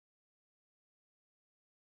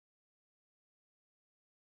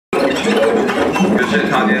Good shit,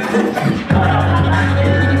 Tanya.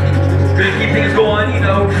 Gonna keep things going, you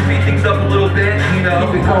know, speed things up a little bit, you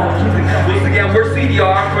know. Keep it going, keep it going. Once again, we're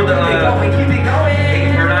CDR for the keep it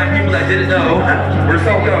going. for 9 people that didn't know. We're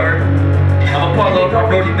CDR. I'm Apollo, I'm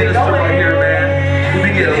Brody Minister right here, man.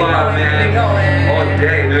 We get it live, man. All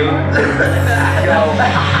day, dude.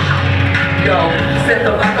 Yo, set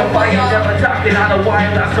the mic on fire, never talking on a wire.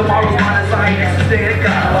 Last tomorrow's on his eye, next day it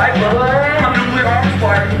got light. I'm nuclear arms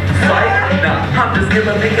fire. Like, nah, I'm just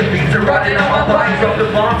gonna make a beats and riding on my bike. Drop the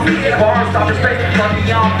bombs, bars, stop the space. Love me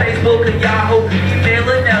on Facebook and Yahoo.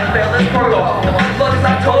 Emailing now, fellas, protocol. The motherfuckers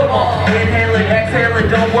I told them all. Inhaling, exhaling,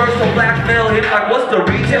 don't work, so blackmail him. Like, what's the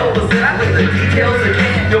retail? Listen, I lay the details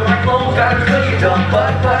again. Yo, my clothes got a good, you dumb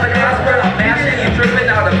butt, puppet ass, where I'm mashing, you tripping,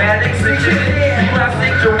 automatic, section.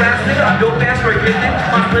 Plastic, Jurassic, I'm dope ass forgiven.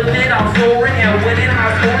 I'm flipping, I'm soaring, and winning,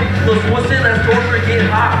 high scoring. Let's push it, let's torture, get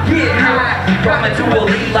hot, get hot. Coming to a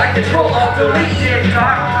lead like control of the lead.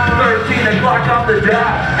 TikTok, 13 o'clock off the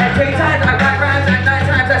dot. At daytimes I write rhymes, at night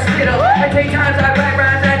times I spit up. At daytimes I write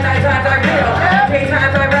rhymes, at night times I get up. At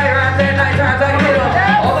daytimes I write rhymes, at night times I hit up.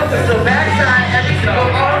 All of the backside, every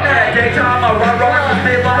single all night. At daytime I write rhymes,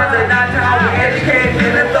 spit lines, at night time we educate.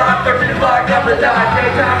 Get a thought, 13 o'clock off the dot. At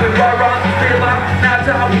daytime we write rhymes, spit lines, night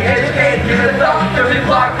time we educate. Get a thought, 13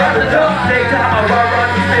 o'clock off the dot. Daytime I write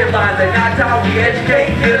rhymes, spit lines, at night time we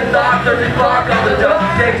educate. Get a thought, 13 o'clock off the dot.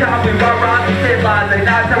 Daytime we write rhymes, spit lines, at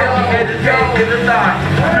night time we educate. Get a thought.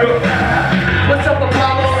 What's up,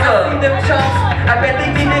 Apollo? I see them chumps. I bet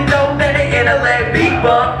they didn't know that they intellect beat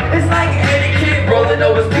bump. It's like etiquette rolling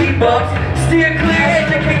over speed bumps. Steer clear,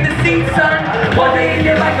 educate the seat, son. One day in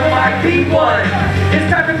your life it might be one. It's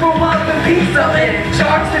time to grow up and be something.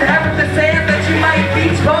 Sharks that have the sand that you might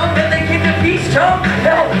beach bump. Then they get the beach chump.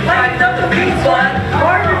 Hell, lighten up the beach fun.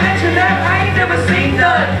 Hard to mention that I ain't never seen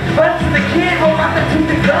none. But to the kid, hold on the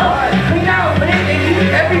tooth and gum. Clean out, man, and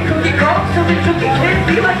eat every cookie crumb. So the cookie kid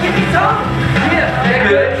be like any tongue. Yeah, that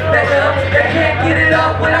good, that dumb, that can't get it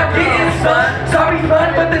up when I'm getting sun. Sorry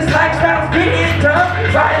fun, but this lifestyle's getting tough.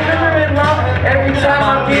 Riding river and love every time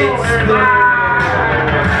I'm getting spun.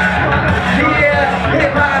 Yeah,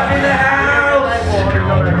 hip hop in the house.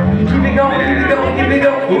 Keep it going, keep it going, keep it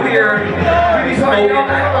going. Who here be smoking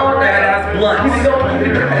badass blunts?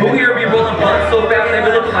 Who here be rolling blunts so fast they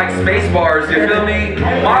be looking like space bars, you feel me?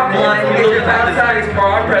 My blunt be looking like the space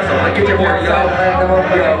bar. I press them like get your board, yo.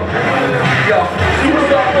 Super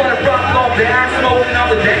soft on the front, going back, smoking on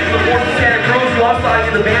the deck of the Ford Santa Cruz. You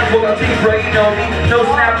outside in the band, book on team, bro, you know me. No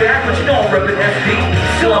snap back, but you know I'm reppin' SP.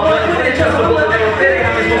 Still I'm running with it, just a bullet, never fit it.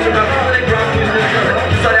 How many supposed to run with it? Bro, losing it,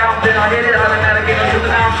 shut out, then I hit it, automatic, ain't no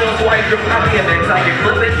something out, so I ain't drippin', I'm BMX, I get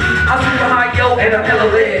flippin'. I'm super high, yo, and I'm hella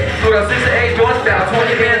lit. We got 6 to 8 joints, about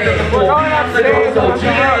 20 bands up the floor. The girls so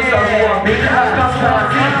cheap, so I'm big,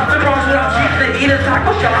 the girls without cheap, they eat a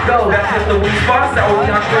taco shop, go. That's just the weak spot, so we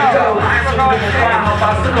on straight go. I'm so good for fun, how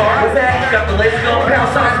about cigar? Got the lazy gun, pound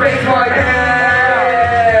size space bar, yeah.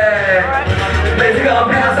 Lazy gun,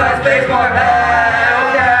 pound size space bar,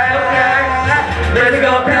 okay. Lazy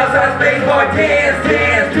gun, pound size space bar, dance,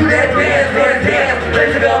 do that dance.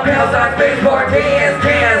 Lazy gun, pound size space bar, dance,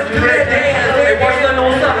 do that dance. Hey,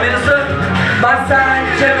 what's up, minister? My sign,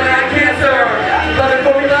 Gemini Cancer. Love and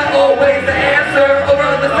formula, always the answer. Over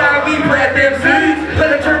on the side, we plant them seeds.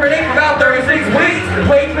 Let them terminate for about 36 weeks.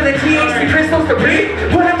 Wait for the THC crystals to peak.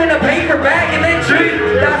 Put them in a paper bag and then treat.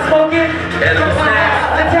 Not smoking, Edible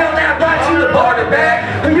snacks. the town that brought you the barter bag.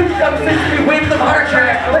 When you come since we win the heart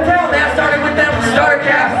track. The town that started with them starter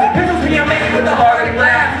caps. Pistols being made with a heart and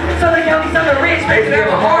glass. Southern Counties on the rich, makes me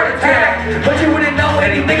have a heart attack. But you wouldn't know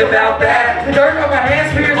anything about that. The dirt on my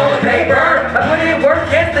hands, fears on the paper. I put in work,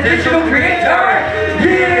 yes, the digital creator.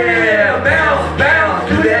 Yeah, bounce,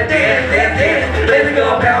 do that dance. Let's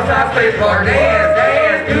go, bounce, I space bar,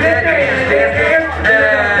 dance, do that dance.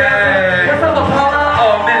 What's up, Apollo?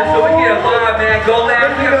 Oh man, so we get live, man. Go there,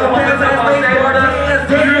 we got the homies up on stage with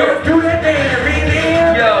us. Do that dance,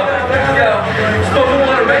 Yo, smoking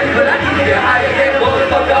one already, but I need to get higher. Yeah, blow the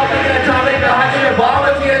fuck up, in the top, make a hydrogen bomb,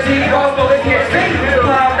 a TNT, crossbow, a TNT.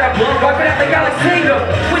 Cloud that blunt, rockin' out the galaxy.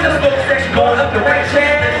 With the smoke section going up the right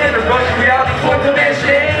channel. In the rush reality, fourth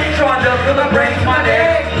dimension. Trying to fill my brains, my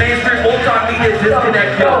neck. Mainstream multimedia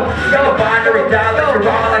disconnect, yo. Got a binary dialect, you're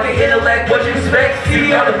wrong like an intellect. What you expect?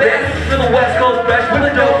 See on the best. To the West Coast, fresh with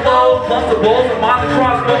a dope flow. Plus the bowls, I'm on the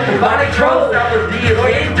crossbow, providing trolls. That was D is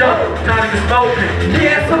getting dope. Time to get smoking.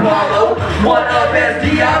 Yes, Apollo. One up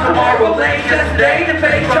SD on tomorrow. Late yesterday, the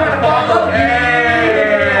fake trying to follow.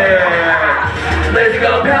 Yeah. Let's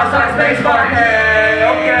go, pound size space bar. Hey,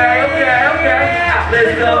 okay.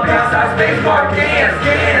 Let's go, pound size space bar. Dance,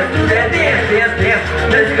 do that dance. dance, dance.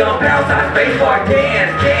 Let's go bounce on space bar,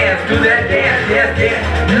 dance, dance. Do that dance, dance, dance.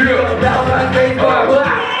 You go bounce on space bar.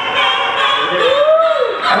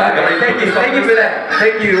 Thank you for that.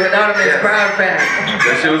 Thank you, anonymous crowd fan.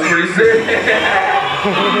 That shit was pretty sick.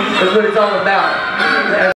 That's what it's all about.